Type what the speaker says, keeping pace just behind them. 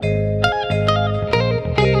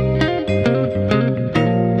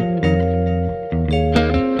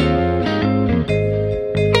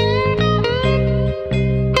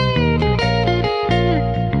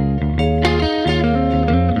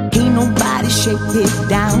shake it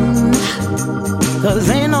down. 'Cause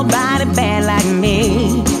ain't nobody bad like me.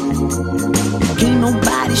 Can't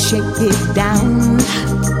nobody shake it down.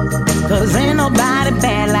 'Cause ain't nobody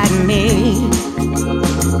bad like me.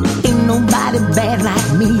 Ain't nobody bad like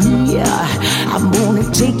me. I'm gonna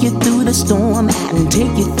take you through the storm and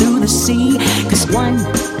take you through the sea. 'Cause one,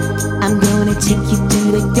 I'm gonna take you to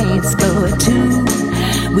the dance floor. Two,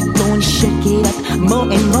 we're gonna shake it up more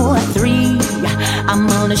and more. Three, I'm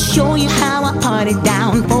gonna show you how I party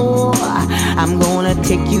down. Four, I'm gonna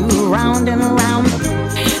take you round and around.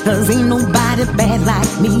 'Cause ain't nobody bad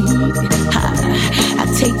like me. I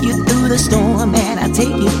take you through the storm and I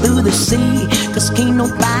take you through the sea. 'Cause can't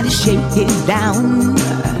nobody shake it down.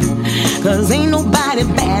 'Cause ain't nobody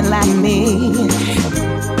bad like me.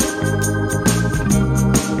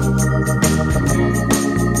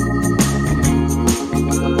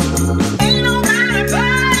 Ain't nobody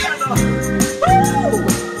bad like me.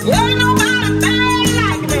 Ain't nobody bad, ain't nobody bad,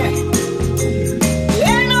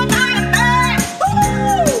 ain't nobody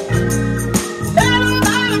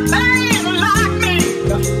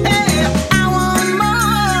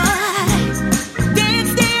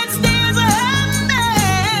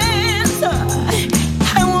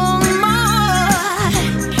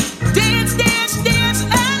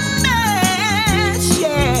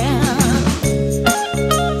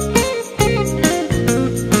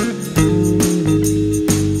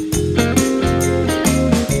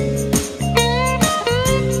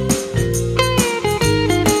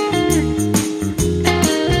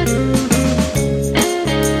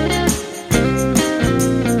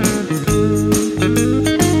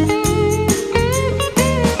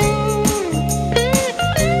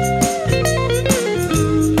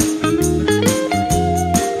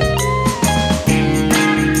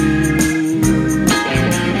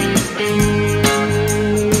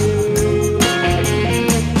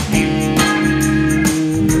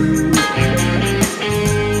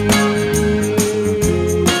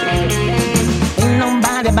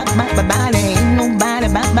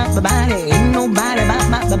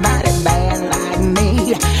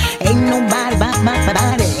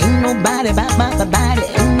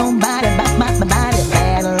bad,